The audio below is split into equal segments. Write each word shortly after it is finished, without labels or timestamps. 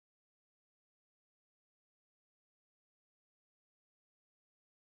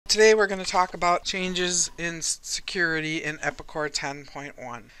Today we're going to talk about changes in security in Epicor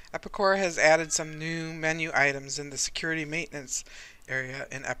 10.1. Epicor has added some new menu items in the security maintenance area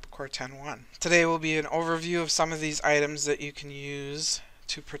in Epicor 10.1. Today will be an overview of some of these items that you can use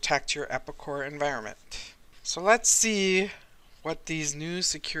to protect your Epicor environment. So let's see what these new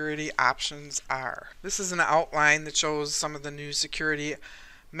security options are. This is an outline that shows some of the new security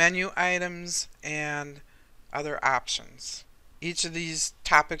menu items and other options. Each of these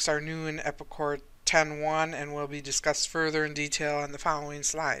topics are new in Epicor 10.1 and will be discussed further in detail on the following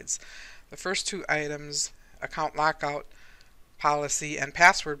slides. The first two items, Account Lockout Policy and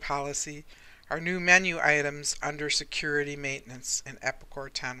Password Policy, are new menu items under Security Maintenance in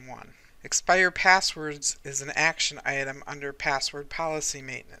Epicor 10.1. Expire Passwords is an action item under Password Policy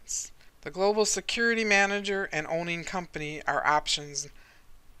Maintenance. The Global Security Manager and Owning Company are options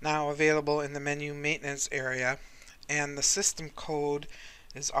now available in the menu maintenance area, and the system code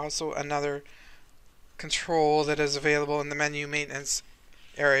is also another control that is available in the menu maintenance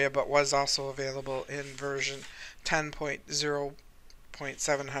area but was also available in version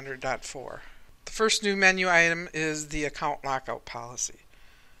 10.0.700.4. The first new menu item is the Account Lockout Policy.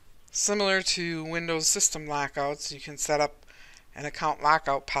 Similar to Windows system lockouts, you can set up an account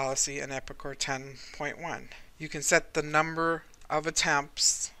lockout policy in Epicor 10.1. You can set the number of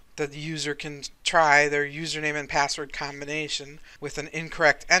attempts that the user can try their username and password combination with an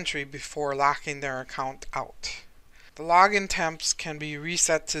incorrect entry before locking their account out. The login temps can be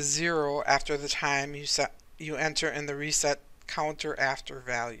reset to 0 after the time you enter in the reset counter after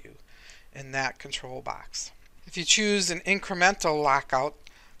value in that control box. If you choose an incremental lockout,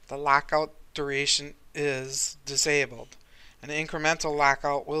 the lockout duration is disabled. An incremental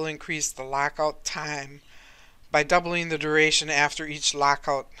lockout will increase the lockout time by doubling the duration after each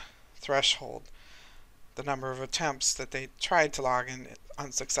lockout threshold. The number of attempts that they tried to log in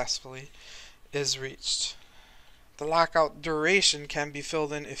unsuccessfully is reached. The lockout duration can be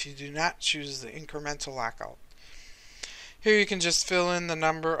filled in if you do not choose the incremental lockout. Here you can just fill in the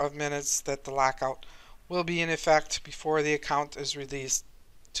number of minutes that the lockout will be in effect before the account is released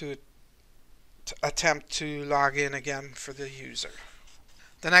to attempt to log in again for the user.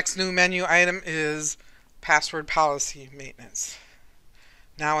 The next new menu item is Password Policy Maintenance.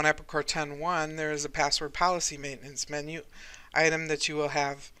 Now in Epicor 10.1 there is a Password Policy Maintenance menu item that will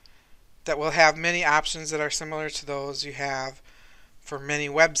have many options that are similar to those you have for many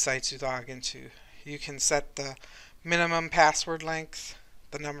websites you log into. You can set the minimum password length,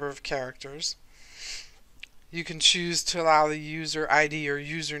 the number of characters. You can choose to allow the user ID or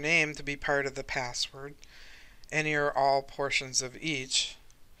username to be part of the password, any or all portions of each.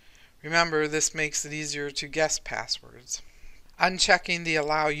 Remember, this makes it easier to guess passwords. Unchecking the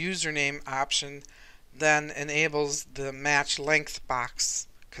Allow Username option then enables the Match Length box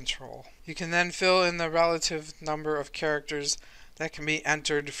control. You can then fill in the relative number of characters that can be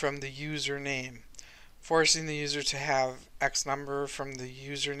entered from the username. Forcing the user to have X number from the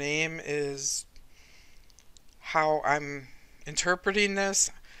username is how I'm interpreting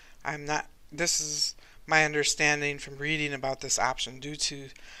this. This is my understanding from reading about this option. Due to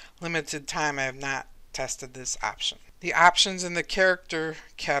limited time, I have not tested this option. The options in the character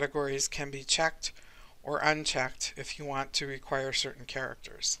categories can be checked or unchecked if you want to require certain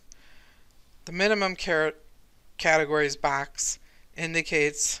characters. The minimum categories box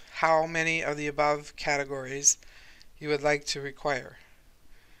indicates how many of the above categories you would like to require.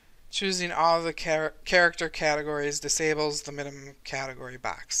 Choosing all the character categories disables the minimum category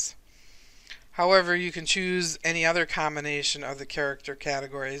box. However, you can choose any other combination of the character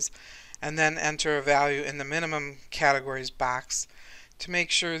categories and then enter a value in the minimum categories box to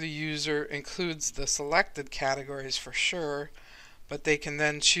make sure the user includes the selected categories for sure, but they can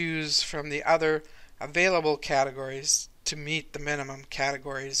then choose from the other available categories to meet the minimum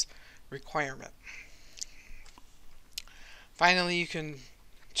categories requirement. Finally, you can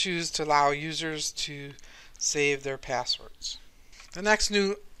choose to allow users to save their passwords. The next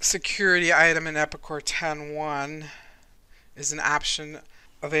new security item in Epicor 10.1 is an option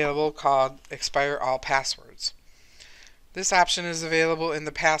available called Expire All Passwords. This option is available in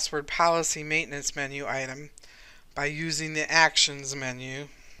the Password Policy Maintenance menu item. By using the Actions menu,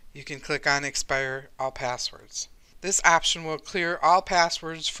 you can click on Expire All Passwords. This option will clear all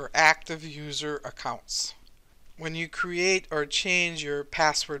passwords for active user accounts. When you create or change your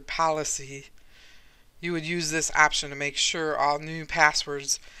password policy, you would use this option to make sure all new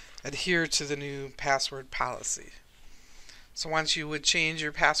passwords adhere to the new password policy. So once you would change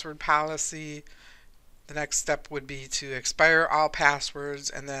your password policy, the next step would be to expire all passwords,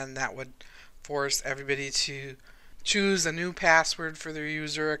 and then that would force everybody to choose a new password for their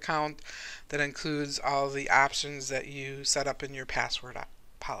user account that includes all the options that you set up in your password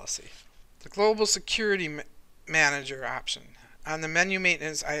policy. The Global Security Manager option. On the menu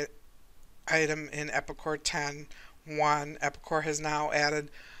maintenance item in Epicor 10.1, Epicor has now added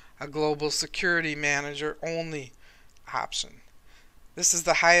a Global Security Manager only option. This is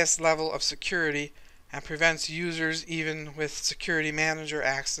the highest level of security and prevents users, even with Security Manager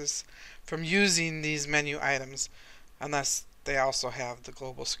access, from using these menu items unless they also have the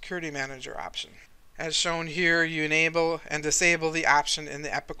Global Security Manager option. As shown here, you enable and disable the option in the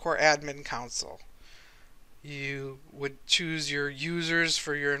Epicor Admin Console. You would choose your users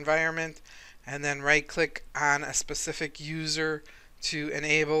for your environment and then right-click on a specific user to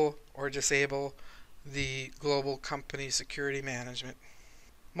enable or disable the Global Company Security Management.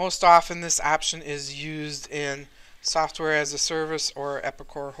 Most often this option is used in software as a service or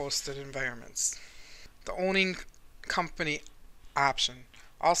Epicor hosted environments. The Owning Company option.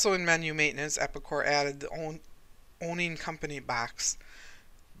 Also in menu maintenance, Epicor added the Owning Company box.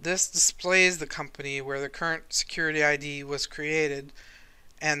 This displays the company where the current security ID was created,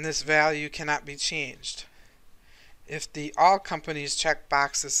 and this value cannot be changed. If the All Companies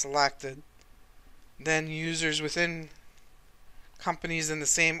checkbox is selected, then users within companies in the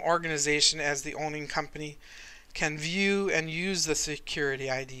same organization as the owning company can view and use the security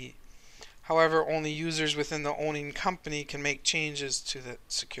ID. However, only users within the owning company can make changes to the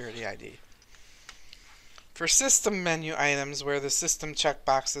security ID. For system menu items where the system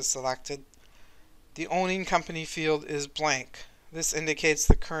checkbox is selected, the owning company field is blank. This indicates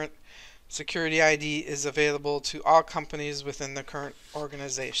the current security ID is available to all companies within the current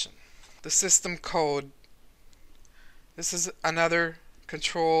organization. The system code. This is another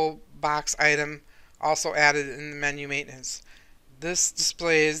control box item also added in the menu maintenance. This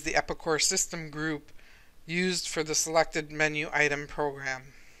displays the Epicor system group used for the selected menu item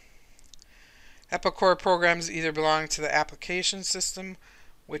program. Epicor programs either belong to the application system,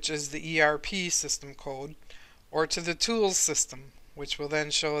 which is the ERP system code, or to the tools system, which will then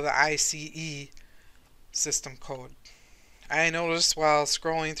show the ICE system code. I noticed while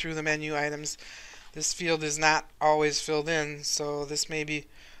scrolling through the menu items, this field is not always filled in, so this may be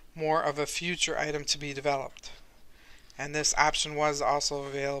more of a future item to be developed. And this option was also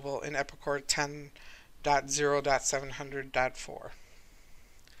available in Epicor 10.0.700.4.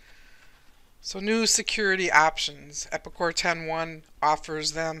 So new security options. Epicor 10.1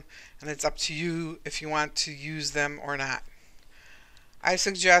 offers them, and it's up to you if you want to use them or not. I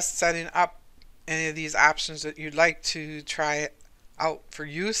suggest setting up any of these options that you'd like to try out for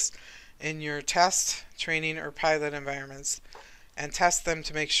use in your test, training, or pilot environments, and test them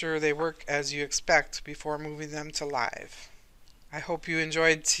to make sure they work as you expect before moving them to live. I hope you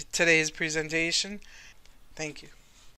enjoyed today's presentation. Thank you.